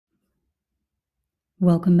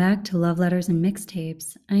Welcome back to Love Letters and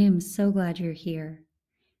Mixtapes. I am so glad you're here.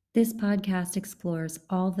 This podcast explores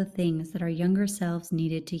all the things that our younger selves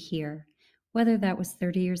needed to hear, whether that was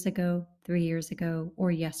 30 years ago, 3 years ago, or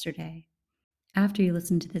yesterday. After you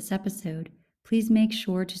listen to this episode, please make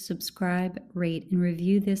sure to subscribe, rate, and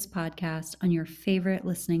review this podcast on your favorite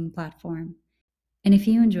listening platform. And if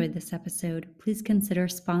you enjoyed this episode, please consider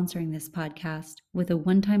sponsoring this podcast with a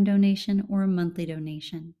one-time donation or a monthly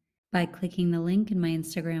donation by clicking the link in my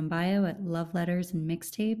Instagram bio at Love Letters and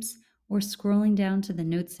Mixtapes or scrolling down to the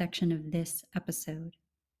notes section of this episode.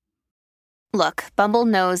 Look, Bumble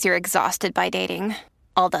knows you're exhausted by dating.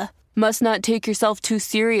 All the must not take yourself too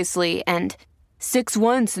seriously and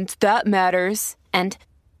 6'1" since that matters. And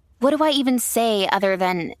what do I even say other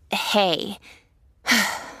than hey?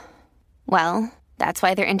 Well, that's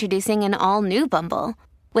why they're introducing an all-new Bumble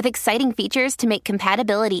with exciting features to make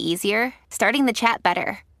compatibility easier, starting the chat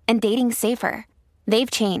better, and dating safer.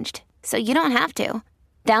 They've changed, so you don't have to.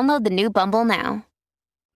 Download the new Bumble now.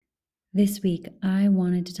 This week, I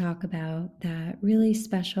wanted to talk about that really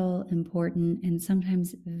special, important, and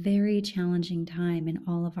sometimes very challenging time in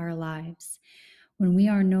all of our lives when we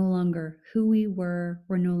are no longer who we were,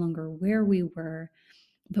 we're no longer where we were,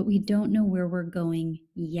 but we don't know where we're going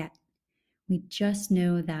yet. We just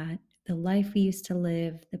know that the life we used to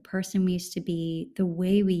live, the person we used to be, the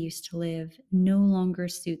way we used to live no longer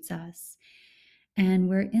suits us. And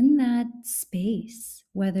we're in that space,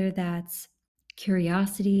 whether that's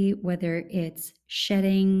curiosity, whether it's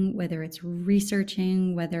shedding, whether it's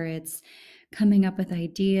researching, whether it's coming up with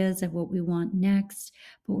ideas of what we want next,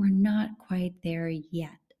 but we're not quite there yet.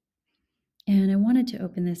 And I wanted to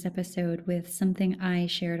open this episode with something I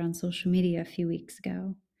shared on social media a few weeks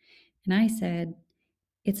ago. And I said,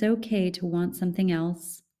 it's okay to want something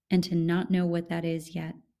else and to not know what that is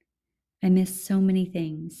yet. I miss so many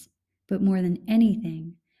things, but more than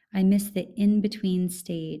anything, I miss the in-between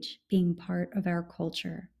stage being part of our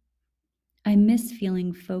culture. I miss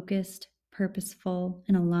feeling focused, purposeful,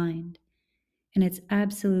 and aligned. And it's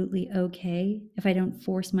absolutely okay if I don't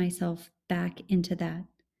force myself back into that.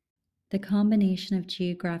 The combination of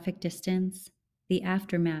geographic distance, the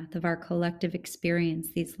aftermath of our collective experience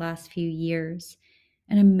these last few years,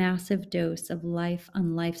 and a massive dose of life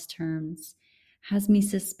on life's terms has me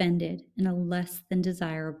suspended in a less than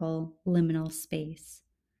desirable liminal space.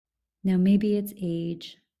 Now, maybe it's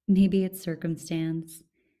age, maybe it's circumstance,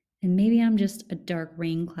 and maybe I'm just a dark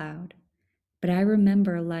rain cloud, but I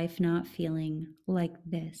remember life not feeling like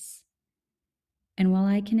this. And while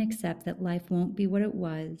I can accept that life won't be what it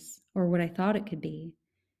was or what I thought it could be,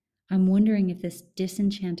 I'm wondering if this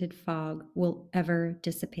disenchanted fog will ever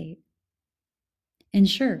dissipate. And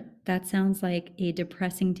sure, that sounds like a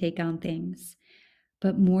depressing take on things,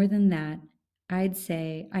 but more than that, I'd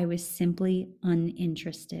say I was simply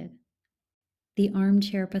uninterested. The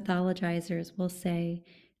armchair pathologizers will say,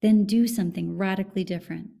 then do something radically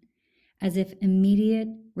different, as if immediate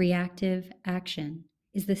reactive action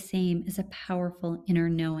is the same as a powerful inner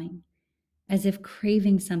knowing, as if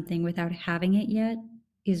craving something without having it yet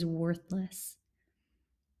is worthless.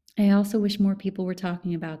 I also wish more people were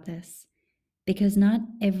talking about this, because not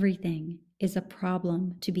everything is a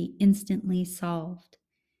problem to be instantly solved.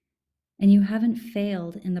 And you haven't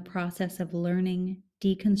failed in the process of learning,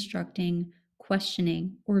 deconstructing,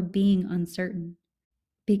 questioning, or being uncertain,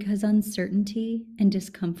 because uncertainty and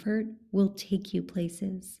discomfort will take you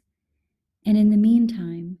places. And in the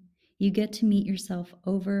meantime, you get to meet yourself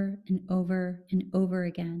over and over and over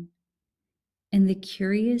again. And the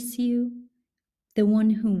curious you, the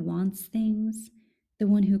one who wants things, the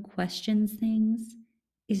one who questions things,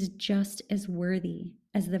 is just as worthy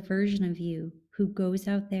as the version of you who goes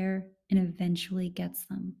out there and eventually gets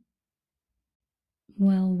them.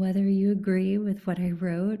 Well, whether you agree with what I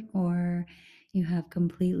wrote or you have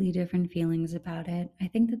completely different feelings about it, I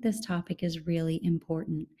think that this topic is really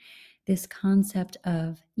important. This concept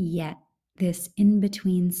of yet, this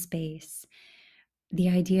in-between space, the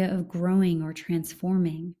idea of growing or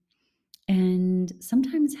transforming, and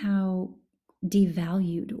sometimes how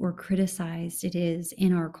devalued or criticized it is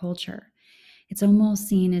in our culture. It's almost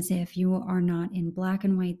seen as if you are not in black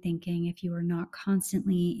and white thinking, if you are not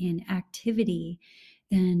constantly in activity,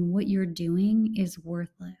 then what you're doing is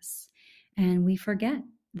worthless. And we forget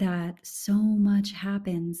that so much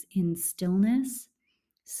happens in stillness,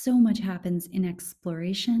 so much happens in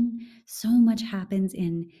exploration, so much happens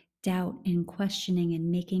in doubt and questioning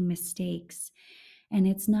and making mistakes. And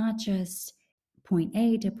it's not just point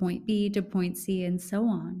A to point B to point C and so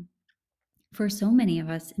on. For so many of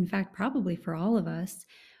us, in fact, probably for all of us,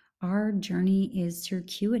 our journey is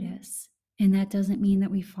circuitous. And that doesn't mean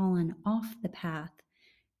that we've fallen off the path,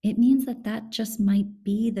 it means that that just might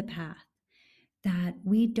be the path, that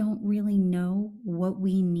we don't really know what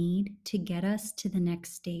we need to get us to the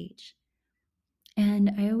next stage.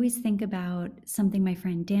 And I always think about something my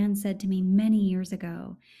friend Dan said to me many years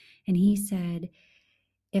ago. And he said,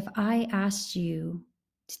 if I asked you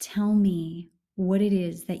to tell me what it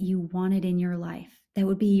is that you wanted in your life, that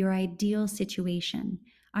would be your ideal situation,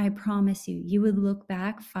 I promise you, you would look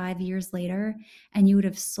back 5 years later and you would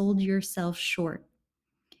have sold yourself short,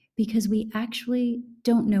 because we actually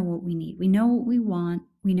don't know what we need. We know what we want.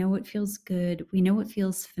 We know what feels good. We know what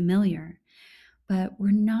feels familiar, but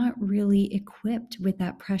we're not really equipped with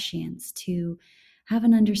that prescience to have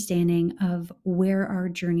an understanding of where our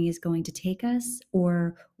journey is going to take us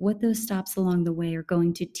or what those stops along the way are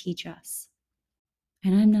going to teach us.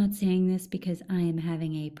 And I'm not saying this because I am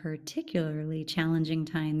having a particularly challenging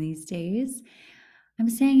time these days. I'm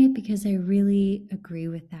saying it because I really agree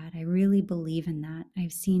with that. I really believe in that.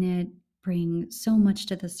 I've seen it bring so much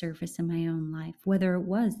to the surface in my own life, whether it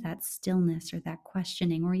was that stillness or that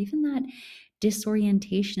questioning or even that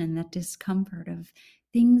disorientation and that discomfort of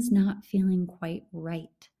things not feeling quite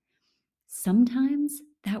right. Sometimes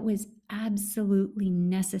that was absolutely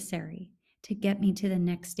necessary to get me to the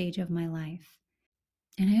next stage of my life.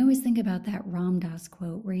 And I always think about that Ram Dass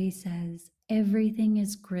quote where he says, "Everything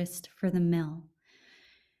is grist for the mill."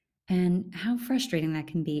 And how frustrating that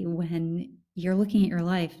can be when you're looking at your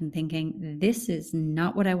life and thinking, this is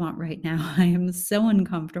not what I want right now. I am so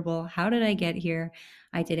uncomfortable. How did I get here?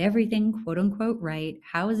 I did everything quote unquote right.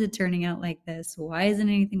 How is it turning out like this? Why isn't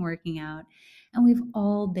anything working out? And we've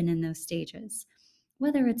all been in those stages,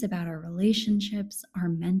 whether it's about our relationships, our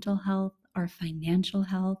mental health, our financial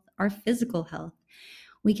health, our physical health.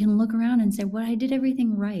 We can look around and say, well, I did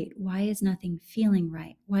everything right. Why is nothing feeling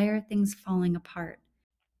right? Why are things falling apart?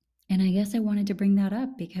 And I guess I wanted to bring that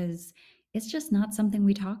up because it's just not something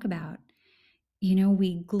we talk about. You know,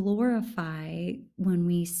 we glorify when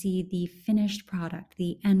we see the finished product,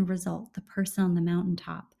 the end result, the person on the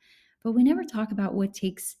mountaintop, but we never talk about what it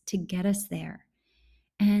takes to get us there.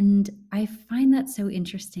 And I find that so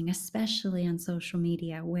interesting, especially on social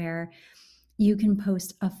media, where you can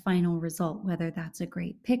post a final result, whether that's a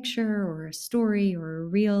great picture or a story or a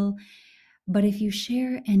reel. But if you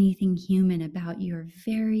share anything human about your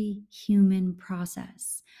very human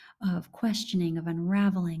process of questioning, of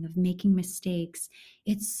unraveling, of making mistakes,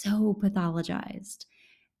 it's so pathologized.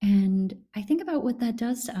 And I think about what that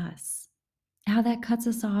does to us, how that cuts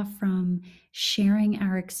us off from sharing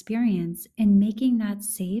our experience and making that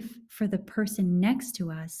safe for the person next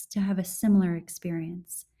to us to have a similar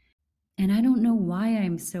experience. And I don't know why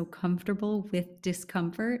I'm so comfortable with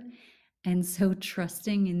discomfort and so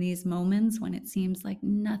trusting in these moments when it seems like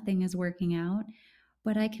nothing is working out.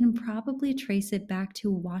 But I can probably trace it back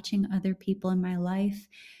to watching other people in my life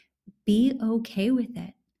be okay with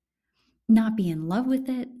it, not be in love with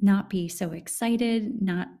it, not be so excited,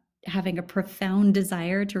 not having a profound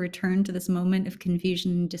desire to return to this moment of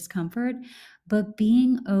confusion and discomfort, but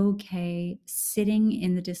being okay sitting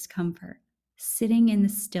in the discomfort, sitting in the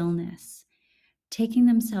stillness, taking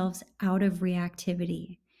themselves out of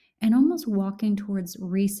reactivity and almost walking towards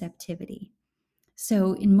receptivity.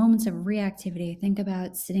 So, in moments of reactivity, I think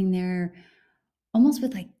about sitting there almost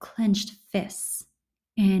with like clenched fists.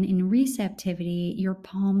 And in receptivity, your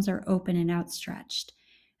palms are open and outstretched.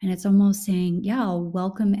 And it's almost saying, yeah, I'll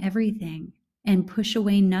welcome everything and push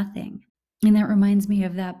away nothing. And that reminds me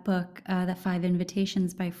of that book, The Five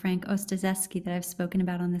Invitations by Frank Ostazeski, that I've spoken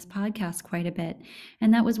about on this podcast quite a bit.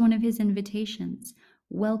 And that was one of his invitations: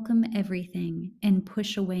 welcome everything and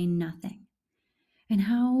push away nothing. And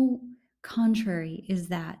how contrary is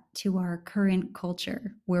that to our current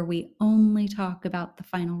culture, where we only talk about the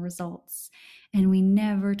final results and we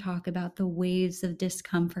never talk about the waves of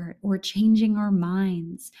discomfort or changing our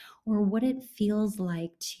minds or what it feels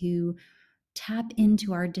like to tap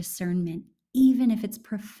into our discernment, even if it's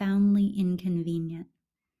profoundly inconvenient.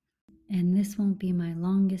 And this won't be my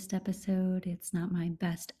longest episode. It's not my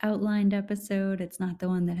best outlined episode. It's not the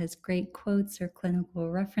one that has great quotes or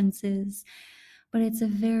clinical references, but it's a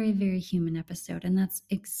very, very human episode. And that's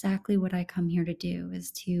exactly what I come here to do,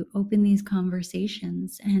 is to open these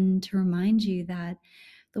conversations and to remind you that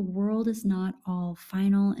the world is not all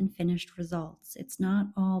final and finished results. It's not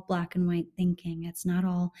all black and white thinking. It's not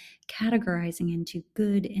all categorizing into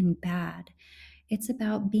good and bad. It's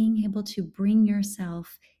about being able to bring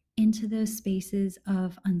yourself into those spaces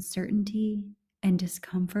of uncertainty and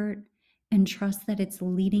discomfort and trust that it's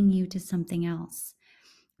leading you to something else,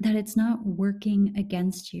 that it's not working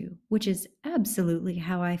against you, which is absolutely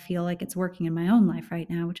how I feel like it's working in my own life right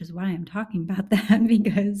now, which is why I'm talking about that,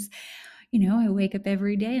 because I wake up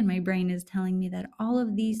every day and my brain is telling me that all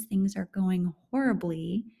of these things are going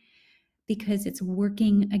horribly because it's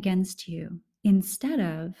working against you, instead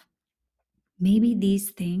of maybe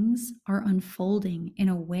these things are unfolding in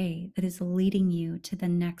a way that is leading you to the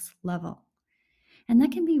next level. And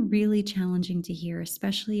that can be really challenging to hear,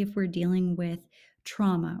 especially if we're dealing with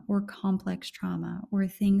trauma or complex trauma or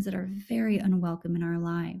things that are very unwelcome in our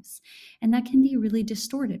lives. And that can be really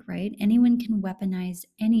distorted, right? Anyone can weaponize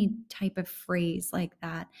any type of phrase like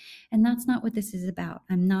that. And that's not what this is about.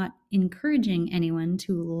 I'm not encouraging anyone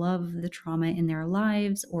to love the trauma in their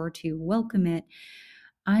lives or to welcome it.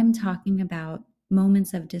 I'm talking about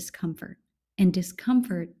moments of discomfort. And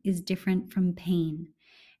discomfort is different from pain.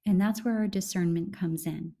 And that's where our discernment comes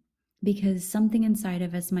in, because something inside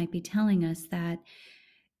of us might be telling us that,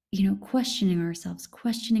 questioning ourselves,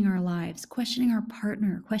 questioning our lives, questioning our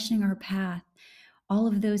partner, questioning our path, all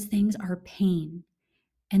of those things are pain.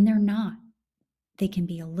 And they're not. They can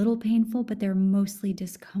be a little painful, but they're mostly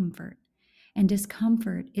discomfort. And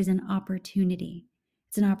discomfort is an opportunity.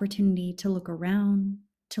 It's an opportunity to look around,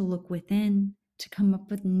 to look within, to come up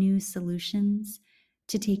with new solutions,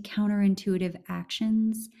 to take counterintuitive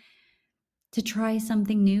actions, to try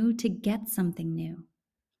something new, to get something new,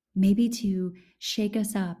 maybe to shake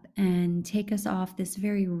us up and take us off this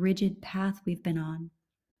very rigid path we've been on.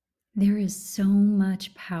 There is so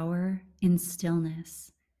much power in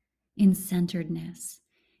stillness, in centeredness,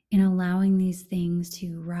 in allowing these things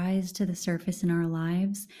to rise to the surface in our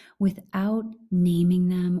lives without naming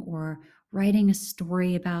them or writing a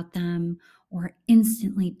story about them or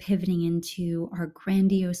instantly pivoting into our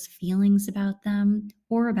grandiose feelings about them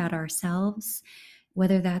or about ourselves.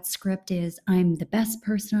 Whether that script is, I'm the best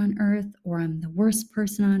person on earth, or I'm the worst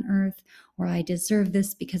person on earth, or I deserve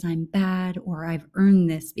this because I'm bad, or I've earned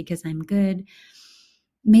this because I'm good.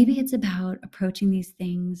 Maybe it's about approaching these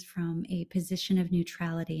things from a position of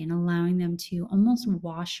neutrality and allowing them to almost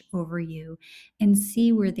wash over you and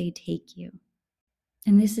see where they take you.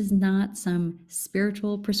 And this is not some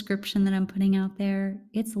spiritual prescription that I'm putting out there.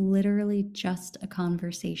 It's literally just a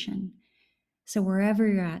conversation. So wherever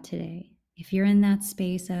you're at today, if you're in that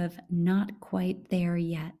space of not quite there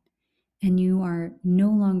yet, and you are no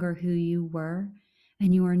longer who you were,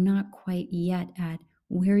 and you are not quite yet at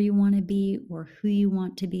where you want to be or who you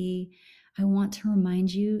want to be, I want to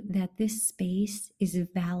remind you that this space is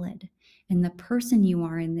valid, and the person you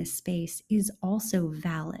are in this space is also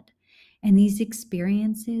valid. And these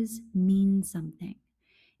experiences mean something.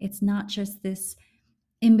 It's not just this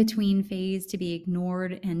in-between phase to be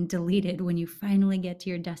ignored and deleted when you finally get to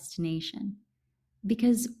your destination.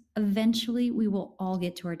 Because eventually we will all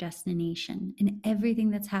get to our destination, and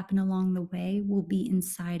everything that's happened along the way will be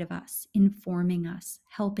inside of us, informing us,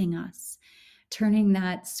 helping us, turning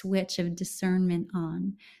that switch of discernment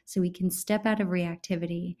on so we can step out of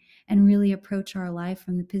reactivity and really approach our life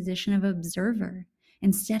from the position of observer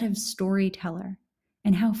instead of storyteller.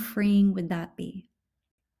 And how freeing would that be?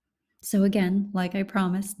 So again, like I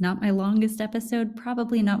promised, not my longest episode,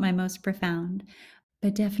 probably not my most profound,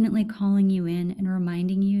 but definitely calling you in and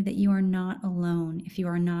reminding you that you are not alone if you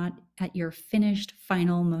are not at your finished,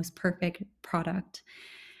 final, most perfect product.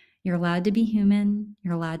 You're allowed to be human,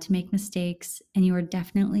 you're allowed to make mistakes, and you are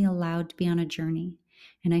definitely allowed to be on a journey.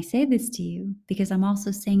 And I say this to you because I'm also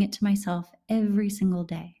saying it to myself every single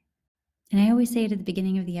day. And I always say it at the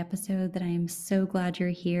beginning of the episode that I am so glad you're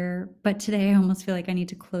here, but today I almost feel like I need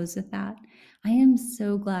to close with that. I am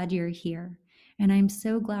so glad you're here. And I'm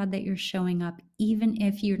so glad that you're showing up, even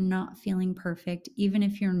if you're not feeling perfect, even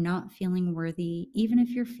if you're not feeling worthy, even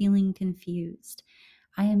if you're feeling confused.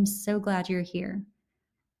 I am so glad you're here.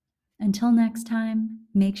 Until next time,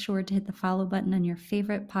 make sure to hit the follow button on your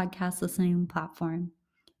favorite podcast listening platform.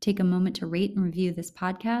 Take a moment to rate and review this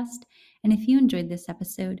podcast. And if you enjoyed this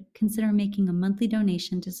episode, consider making a monthly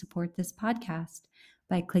donation to support this podcast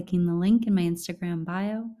by clicking the link in my Instagram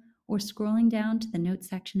bio or scrolling down to the notes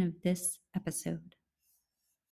section of this episode.